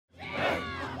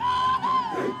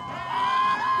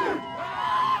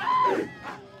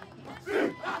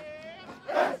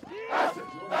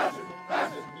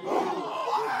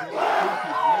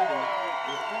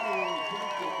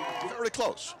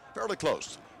fairly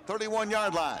close.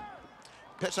 31-yard line.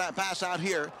 Pass out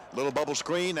here, little bubble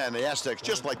screen, and the Aztecs,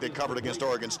 just like they covered against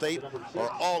Oregon State, are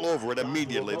all over it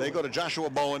immediately. They go to Joshua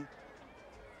Bowen.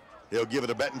 He'll give it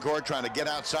to Betancourt, trying to get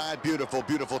outside. Beautiful,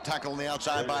 beautiful tackle on the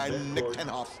outside by Nick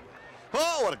Tenhoff.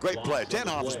 Oh, what a great play.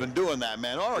 Tenhoff has been doing that,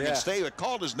 man. Oregon State had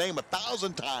called his name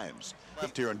 1,000 times.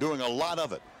 Left here and doing a lot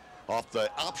of it. Off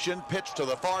the option, pitch to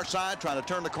the far side, trying to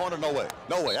turn the corner. No way.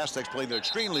 No way. Aztecs played it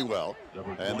extremely well,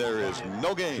 and there is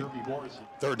no game.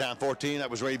 3rd down 14. That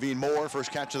was Ravine Moore.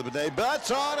 First catch of the day.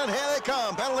 Butts on, and here they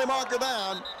come. Penalty marker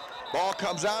down. Ball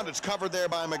comes out. It's covered there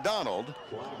by McDonald.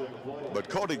 But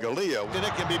Cody Galea, and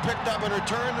it can be picked up and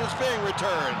returned, and it's being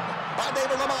returned by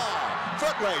David Lamar.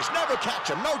 Foot race. Never catch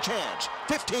him. No chance.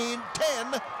 15,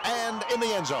 10, and in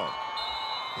the end zone.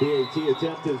 PAT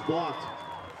attempt is blocked.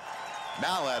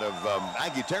 Now out of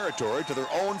Aggie territory to their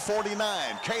own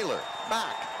 49. Kaler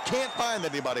back. Can't find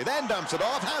anybody. Then dumps it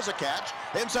off. Has a catch.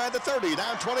 Inside the 30.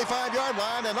 Down 25-yard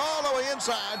line. And all the way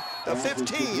inside the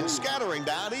 15. Scattering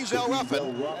down. Ezel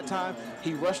Ruffin. That time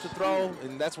he rushed the throw.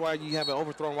 And that's why you have an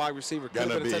overthrown wide receiver. Going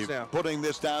to be putting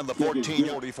this down the 14,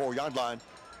 44-yard line.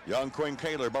 Young Quinn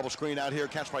Kaler. Bubble screen out here.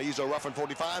 Catch by Ezel Ruffin,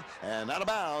 45. And out of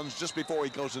bounds just before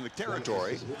he goes into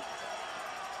territory.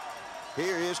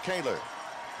 Here is Kaler.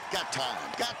 Got time,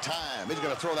 got time. He's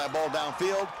going to throw that ball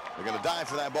downfield. They're going to dive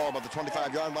for that ball about the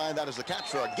 25-yard line. That is the catch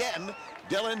for, again,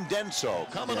 Dylan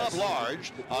Denso. Coming up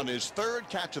large on his 3rd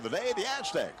catch of the day. The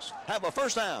Aztecs have a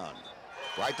first down.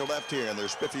 Right to left here in their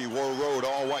spiffy War Road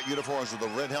all-white uniforms with the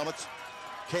red helmets.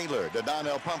 Kaler to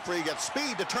Donnell Pumphrey. Gets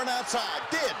speed to turn outside.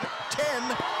 Did.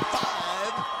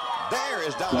 10-5. There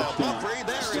is Donnell Pumphrey.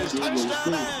 There is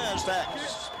touchdown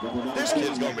Aztecs. This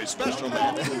kid's going to be special,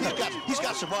 man. He's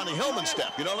got some Ronnie Hillman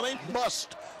step, you know what I mean?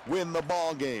 Must win the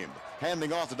ball game.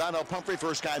 Handing off to Donnell Pumphrey.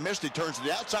 First guy missed. He turns to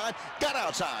the outside. Got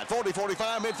outside.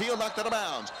 40-45 midfield. Knocked out of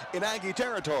bounds in Aggie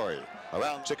territory.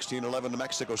 Around 16-11 to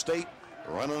Mexico State.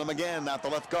 Running them again. Out the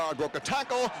left guard. Broke a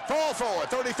tackle. Fall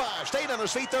forward. 35. Stayed on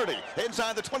his feet. 30.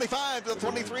 Inside the 25 to the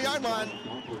 23-yard line.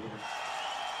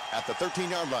 At the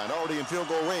 13-yard line. Already in field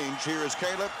goal range. Here is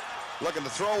Caleb. Looking to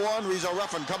throw one. Ezel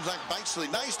Ruffin comes out nicely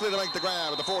to make the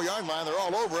grab at the 4-yard line. They're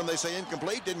all over him. They say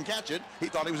incomplete. Didn't catch it. He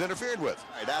thought he was interfered with.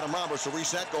 All right, Adam Roberts will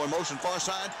reset. Go in motion far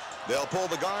side. They'll pull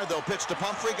the guard. They'll pitch to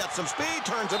Pumphrey. Got some speed.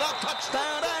 Turns it up.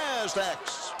 Touchdown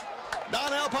Aztecs.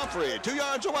 Donnell Pumphrey 2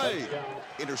 yards away.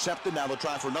 Intercepted. Now they'll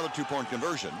try for another 2-point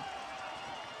conversion.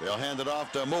 They'll hand it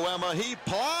off to Muema. He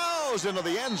plows into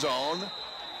the end zone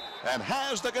and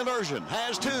has the conversion.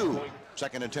 Has 2.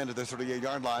 2nd and 10 to the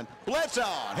 38-yard line. Blitz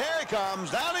on. Here he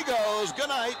comes. Down he goes. Good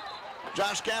night.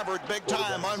 Josh Gabbard, big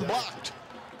time, unblocked.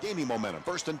 Gaining momentum.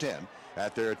 1st and 10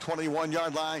 at their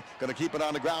 21-yard line. Going to keep it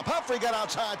on the ground. Pumphrey got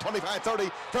outside.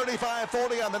 25-30,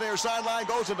 35-40 on the near sideline.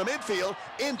 Goes into midfield,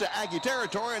 into Aggie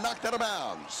territory, and knocked out of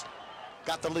bounds.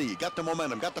 Got the lead. Got the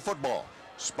momentum. Got the football.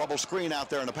 Bubble screen out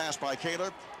there in the pass by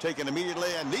Kaler. Taken immediately,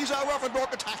 and Ezel Ruffin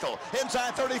broke a tackle.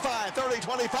 Inside 35, 30,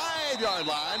 25-yard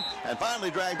line. And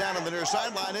finally dragged down on the near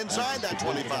sideline inside that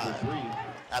 25.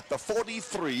 At the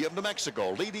 43 of New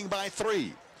Mexico, leading by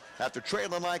 3. After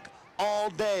trailing like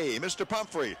all day, Mr.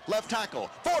 Pumphrey, left tackle,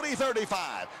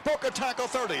 40-35. Broke a tackle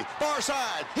 30, far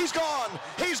side. He's gone.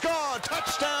 He's gone.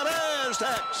 Touchdown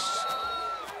Aztecs.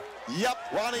 Yep,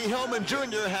 Ronnie Hillman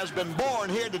Jr. has been born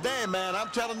here today, man. I'm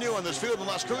telling you, on this field in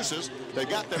Las Cruces, they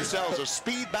got themselves a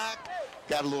speed back,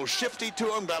 got a little shifty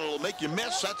to him, got a little make you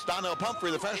miss. That's Donnell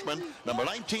Pumphrey, the freshman, number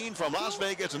 19 from Las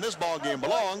Vegas, and this ball game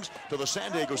belongs to the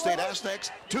San Diego State Aztecs.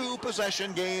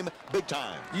 2-possession game, big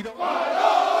time. You know.